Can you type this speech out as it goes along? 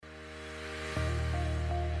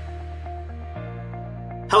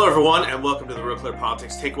Hello, everyone, and welcome to the Real Clear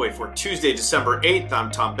Politics Takeaway for Tuesday, December 8th. I'm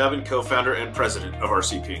Tom Bevan, co-founder and president of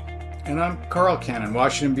RCP. And I'm Carl Cannon,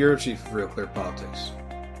 Washington Bureau Chief of Real Clear Politics.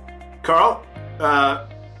 Carl,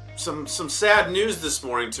 some sad news this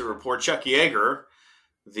morning to report. Chuck Yeager,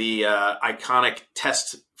 the iconic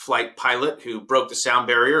test flight pilot who broke the sound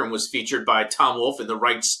barrier and was featured by Tom Wolfe in The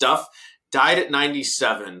Right Stuff, died at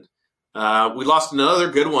 97. We lost another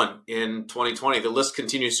good one in 2020. The list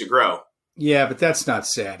continues to grow. Yeah, but that's not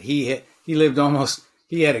sad. He lived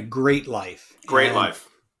he had a great life. Great life.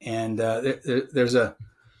 And there's a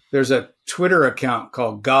Twitter account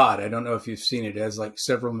called God. I don't know if you've seen it. It has like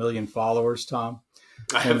several million followers, Tom.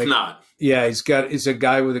 I have not. Yeah, he's a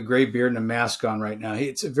guy with a gray beard and a mask on right now.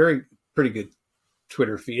 It's a pretty good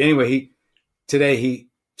Twitter feed. Anyway, today he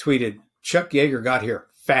tweeted, Chuck Yeager got here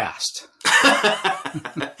fast.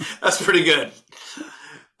 That's pretty good.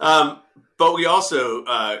 But we also,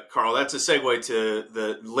 Carl, that's a segue to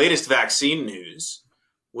the latest vaccine news,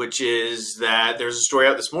 which is that there's a story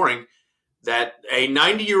out this morning that a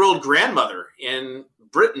 90-year-old grandmother in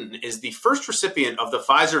Britain is the first recipient of the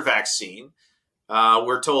Pfizer vaccine.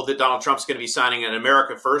 We're told that Donald Trump's going to be signing an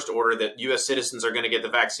America First order that U.S. citizens are going to get the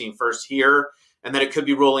vaccine first here, and that it could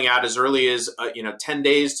be rolling out as early as 10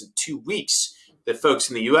 days to 2 weeks that folks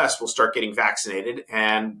in the U.S. will start getting vaccinated.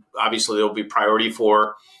 And obviously there will be priority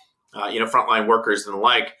for frontline workers and the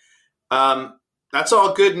like. That's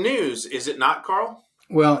all good news, is it not, Carl?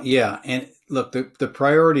 Well, yeah. And look, the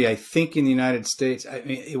priority, I think, in the United States, I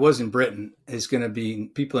mean, it was in Britain, is going to be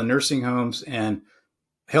people in nursing homes and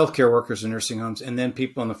healthcare workers in nursing homes, and then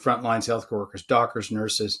people on the front lines, healthcare workers, doctors,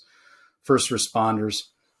 nurses, first responders.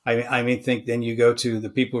 I mean, think then you go to the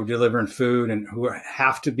people who are delivering food and who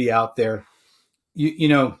have to be out there.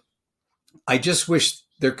 I just wish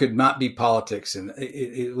there could not be politics. And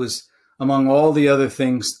it was among all the other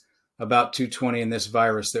things about 220 and this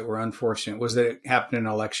virus that were unfortunate was that it happened in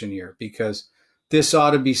an election year, because this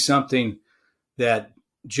ought to be something that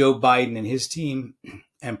Joe Biden and his team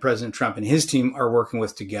and President Trump and his team are working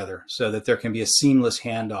with together so that there can be a seamless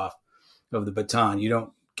handoff of the baton. You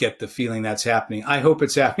don't get the feeling that's happening. I hope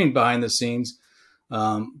it's happening behind the scenes.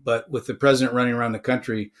 But with the president running around the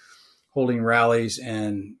country, holding rallies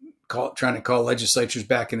and trying to call legislatures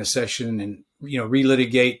back into session and,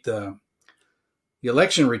 relitigate the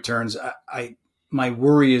election returns, my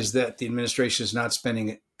worry is that the administration is not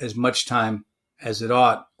spending as much time as it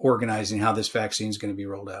ought organizing how this vaccine is going to be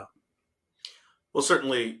rolled out. Well,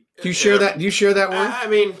 certainly. Do you share that? Do you share that worry? I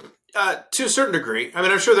mean, to a certain degree. I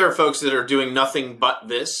mean, I'm sure there are folks that are doing nothing but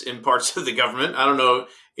this in parts of the government. I don't know,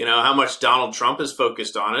 how much Donald Trump is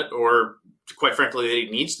focused on it, or quite frankly, that he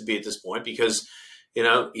needs to be at this point, because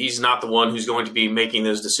he's not the one who's going to be making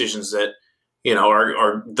those decisions that,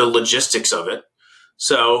 are the logistics of it.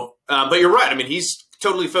 So, but you're right. I mean, he's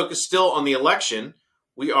totally focused still on the election.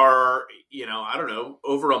 We are,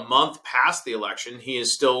 over a month past the election. He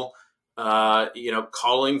is still,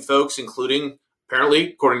 calling folks, including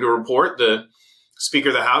apparently, according to a report, the Speaker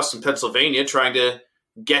of the House in Pennsylvania, trying to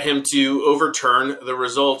get him to overturn the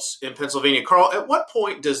results in Pennsylvania. Carl, at what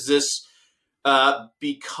point does this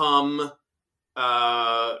become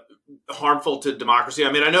harmful to democracy?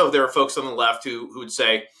 I mean, I know there are folks on the left who would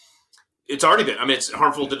say it's already been. I mean, it's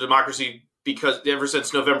harmful to democracy because ever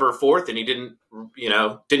since November 4th, and he didn't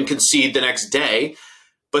concede the next day.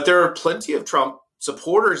 But there are plenty of Trump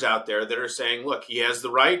supporters out there that are saying, look, he has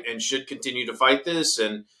the right and should continue to fight this.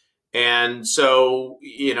 And so,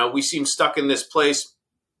 we seem stuck in this place,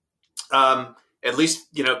 at least,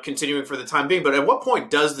 continuing for the time being. But at what point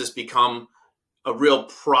does this become a real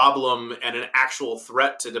problem and an actual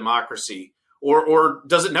threat to democracy? Or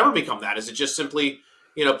does it never become that? Is it just simply,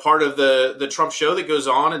 part of the Trump show that goes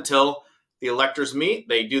on until the electors meet,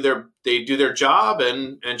 they do their job,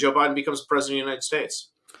 and Joe Biden becomes president of the United States?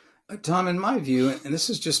 Tom, in my view, and this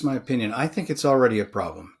is just my opinion, I think it's already a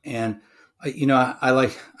problem. And,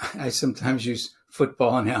 I sometimes use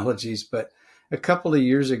football analogies, but a couple of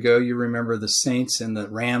years ago, you remember the Saints and the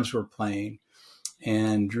Rams were playing,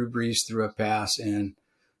 and Drew Brees threw a pass, and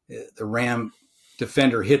the Ram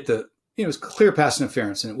defender hit it was clear pass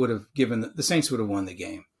interference, and it would have given the Saints would have won the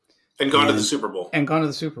game. And gone to the Super Bowl.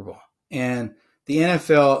 And the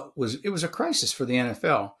NFL it was a crisis for the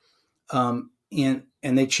NFL.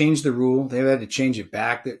 And they changed the rule. They had to change it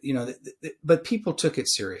back. But people took it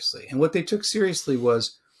seriously. And what they took seriously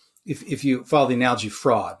was, if you follow the analogy,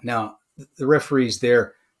 fraud. Now, the referees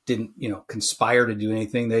there didn't, conspire to do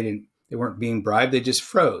anything. They weren't being bribed. They just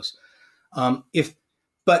froze.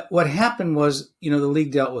 But what happened was, the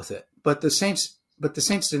league dealt with it. But the Saints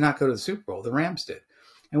did not go to the Super Bowl. The Rams did.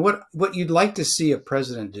 And what you'd like to see a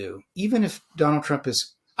president do, even if Donald Trump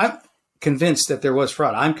is I'm convinced that there was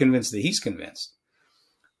fraud. I'm convinced that he's convinced.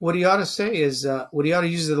 What he ought to say is, what he ought to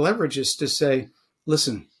use as leverage is to say,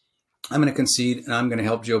 listen, I'm going to concede and I'm going to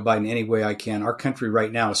help Joe Biden any way I can. Our country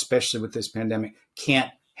right now, especially with this pandemic,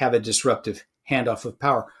 can't have a disruptive handoff of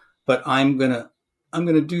power. But I'm going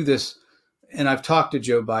to do this. And I've talked to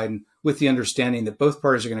Joe Biden with the understanding that both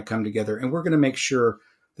parties are going to come together, and we're going to make sure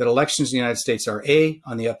that elections in the United States are A,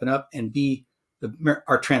 on the up and up, and B,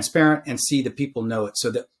 are transparent, and C, the people know it so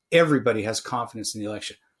that everybody has confidence in the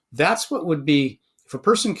election. That's what would be, if a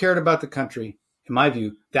person cared about the country, in my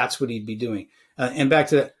view, that's what he'd be doing. And back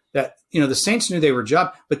to that, the Saints knew they were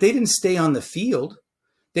jobbed, but they didn't stay on the field.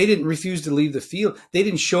 They didn't refuse to leave the field. They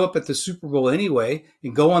didn't show up at the Super Bowl anyway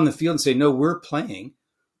and go on the field and say, no, we're playing.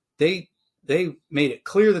 They made it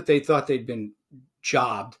clear that they thought they'd been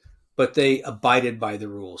jobbed, but they abided by the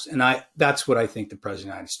rules. And that's what I think the President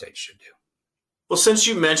of the United States should do. Well, since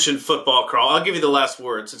you mentioned football, Carl, I'll give you the last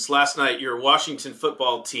word. Since last night, your Washington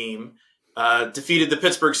football team defeated the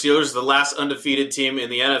Pittsburgh Steelers, the last undefeated team in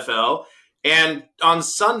the NFL. And on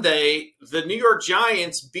Sunday, the New York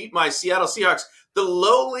Giants beat my Seattle Seahawks. The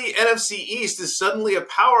lowly NFC East is suddenly a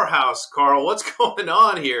powerhouse, Carl. What's going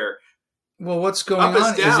on here? Well, what's going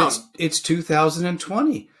on is it's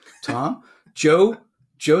 2020, Tom.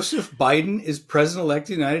 Joseph Biden is president-elect of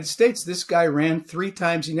the United States. This guy ran 3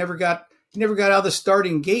 times. He never got out of the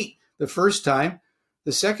starting gate the first time.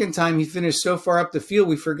 The second time he finished so far up the field,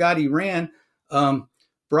 we forgot he ran. Barack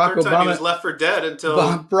Obama, he was left for dead until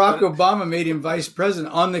Barack Obama made him vice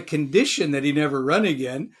president on the condition that he never run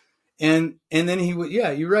again. And then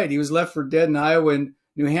you're right. He was left for dead in Iowa and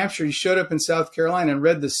New Hampshire. He showed up in South Carolina and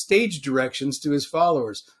read the stage directions to his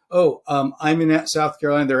followers. I'm in South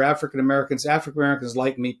Carolina. They're African Americans. African Americans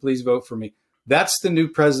like me. Please vote for me. That's the new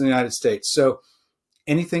president of the United States. So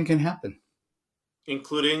anything can happen,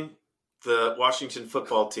 including the Washington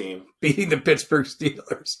football team beating the Pittsburgh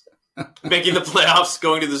Steelers, making the playoffs,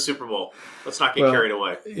 going to the Super Bowl. Let's not get carried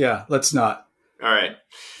away. Yeah, let's not. All right.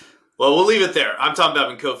 Well, we'll leave it there. I'm Tom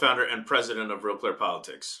Bevan, co-founder and president of Real Clear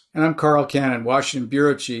Politics. And I'm Carl Cannon, Washington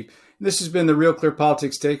Bureau Chief. And this has been the Real Clear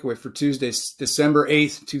Politics Takeaway for Tuesday, December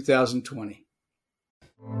 8th, 2020.